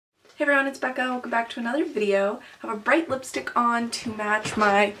Hey everyone, it's Becca. Welcome back to another video. I have a bright lipstick on to match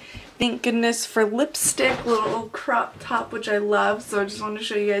my thank goodness for lipstick little crop top, which I love, so I just wanted to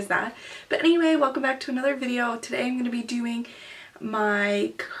show you guys that. But anyway, welcome back to another video. Today I'm going to be doing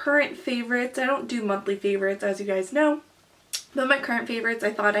my current favorites. I don't do monthly favorites, as you guys know, but my current favorites,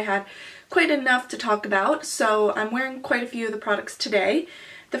 I thought I had quite enough to talk about, so I'm wearing quite a few of the products today.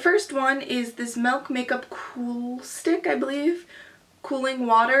 The first one is this Milk Makeup Cool Stick, I believe. Cooling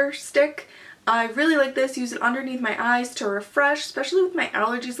water stick. I really like this. Use it underneath my eyes to refresh, especially with my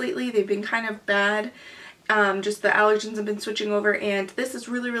allergies lately. They've been kind of bad. Just the allergens have been switching over, and this has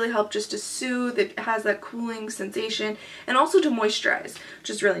really helped just to soothe. It has that cooling sensation and also to moisturize,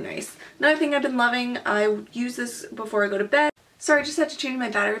 which is really nice. Another thing I've been loving, I use this before I go to bed. Sorry, I just had to change my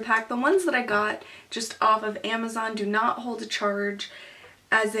battery pack. The ones that I got just off of Amazon do not hold a charge,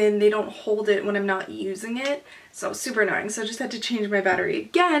 as in they don't hold it when I'm not using it. So super annoying. So I just had to change my battery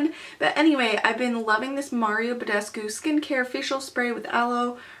again. But anyway, I've been loving this Badescu skincare facial spray with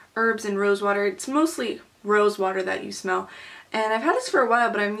aloe, herbs, and rose water. It's mostly rose water that you smell. And I've had this for a while,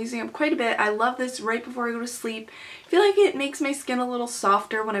 but I'm using it quite a bit. I love this right before I go to sleep. I feel like it makes my skin a little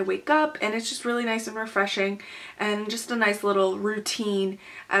softer when I wake up, and it's just really nice and refreshing, and just a nice little routine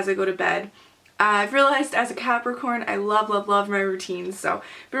as I go to bed. I've realized as a Capricorn, I love my routines, so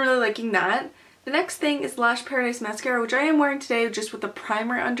I've been really liking that. The next thing is Lash Paradise Mascara, which I am wearing today just with a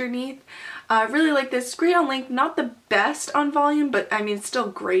primer underneath. I really like this. It's great on length, not the best on volume, but I mean, it's still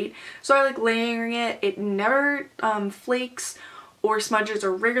great. So I like layering it. It never flakes or smudges,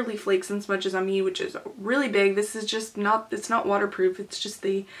 or rarely flakes and smudges on me, which is really big. This is just not, it's not waterproof. It's just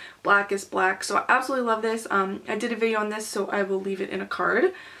the blackest black. So I absolutely love this. I did a video on this, so I will leave it in a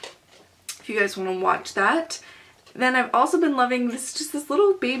card if you guys want to watch that. Then I've also been loving this, just this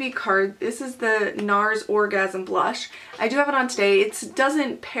little baby card. This is the NARS Orgasm Blush. I do have it on today. It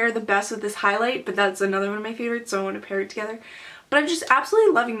doesn't pair the best with this highlight, but that's another one of my favorites, so I want to pair it together. But I'm just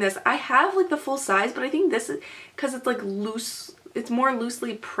absolutely loving this. I have like the full size, but I think this is, because it's like loose, it's more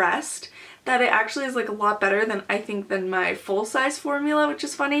loosely pressed, that it actually is like a lot better than I think than my full size formula, which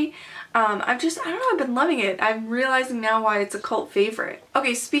is funny. I don't know, I've been loving it. I'm realizing now why it's a cult favorite.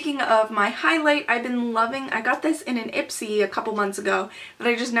 Okay, speaking of my highlight, I've been loving, I got this in an Ipsy a couple months ago that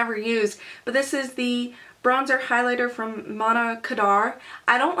I just never used, but this is the bronzer highlighter from Mana Kadar.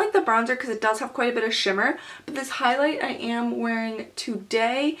 I don't like the bronzer because it does have quite a bit of shimmer, but this highlight I am wearing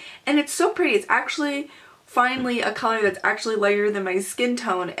today, and it's so pretty. It's actually finally a color that's actually lighter than my skin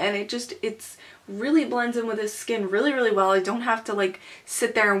tone, and it's really blends in with this skin really well. I don't have to like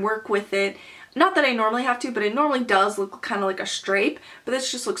sit there and work with it. Not that I normally have to, but it normally does look kind of like a stripe, but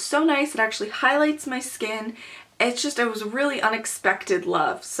this just looks so nice. It actually highlights my skin. It's just, it was a really unexpected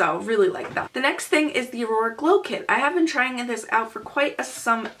love, so really like that. The next thing is the Aurora Glow Kit. I have been trying this out for quite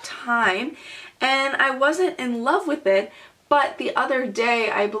some time, and I wasn't in love with it, but the other day,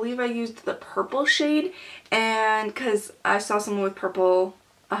 I believe I used the purple shade, and because I saw someone with purple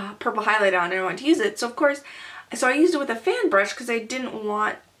highlight on and I wanted to use it, so of course, I used it with a fan brush because I didn't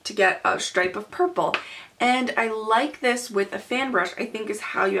want to get a stripe of purple. And I like this with a fan brush, I think is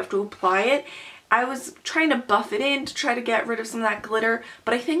how you have to apply it. I was trying to buff it in to try to get rid of some of that glitter,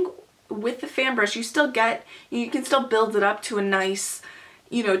 but I think with the fan brush you can still build it up to a nice,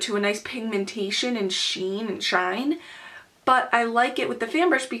 to a nice pigmentation and sheen and shine. But I like it with the fan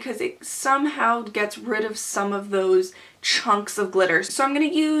brush because it somehow gets rid of some of those chunks of glitter. So I'm going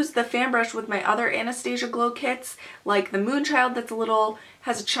to use the fan brush with my other Anastasia glow kits, like the Moonchild that's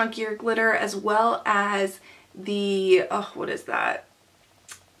has a chunkier glitter, as well as the, what is that?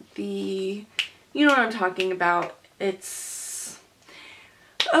 You know what I'm talking about. It's,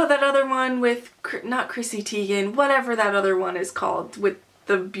 that other one with, not Chrissy Teigen, whatever that other one is called, with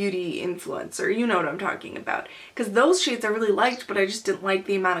the beauty influencer, you know what I'm talking about. Because those shades I really liked, but I just didn't like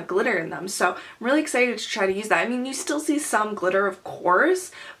the amount of glitter in them. So I'm really excited to try to use that. I mean, you still see some glitter, of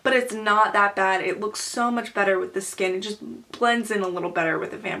course, but it's not that bad. It looks so much better with the skin. It just blends in a little better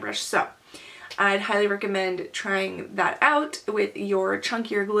with the fan brush. So I'd highly recommend trying that out with your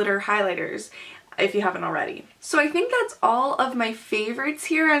chunkier glitter highlighters if you haven't already. So I think that's all of my favorites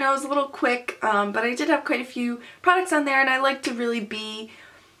here. I know it was a little quick, but I did have quite a few products on there, and I like to really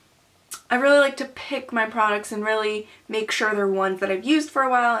pick my products and really make sure they're ones that I've used for a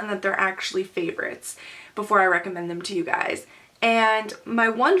while and that they're actually favorites before I recommend them to you guys. And my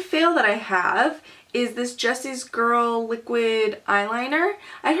one fail that I have is this Jessie's Girl liquid eyeliner.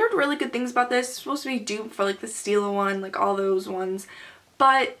 I heard really good things about this. It's supposed to be dupe for like the Stila one, like all those ones.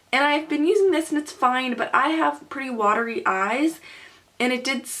 And I've been using this and it's fine, but I have pretty watery eyes, and it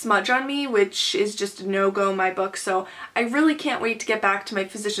did smudge on me, which is just a no-go in my book, so I really can't wait to get back to my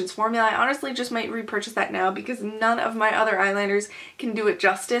Physicians Formula. I honestly just might repurchase that now because none of my other eyeliners can do it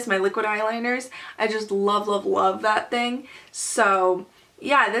justice, my liquid eyeliners. I just love, love, love that thing. So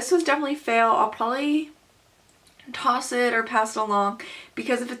yeah, this was definitely a fail. I'll probably toss it or pass it along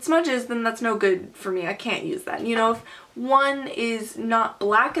because if it smudges, then that's no good for me. I can't use that. You know, if one is not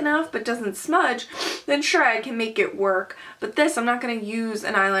black enough but doesn't smudge, then sure, I can make it work. But this, I'm not going to use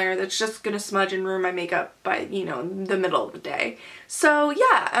an eyeliner that's just going to smudge and ruin my makeup by, you know, the middle of the day. So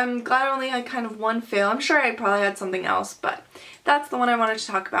yeah, I'm glad I only had kind of one fail. I'm sure I probably had something else, but that's the one I wanted to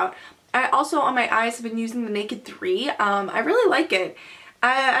talk about. I also, on my eyes, have been using the Naked 3. I really like it.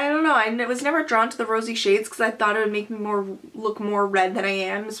 I don't know, I was never drawn to the rosy shades because I thought it would make me look more red than I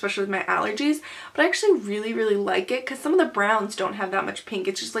am, especially with my allergies, but I actually really, really like it because some of the browns don't have that much pink.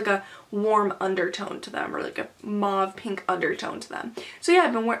 It's just like a warm undertone to them, or like a mauve pink undertone to them. So yeah,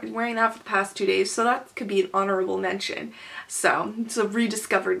 I've been wearing that for the past 2 days, so that could be an honorable mention. So it's a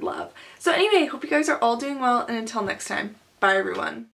rediscovered love. So anyway, hope you guys are all doing well, and until next time, bye everyone.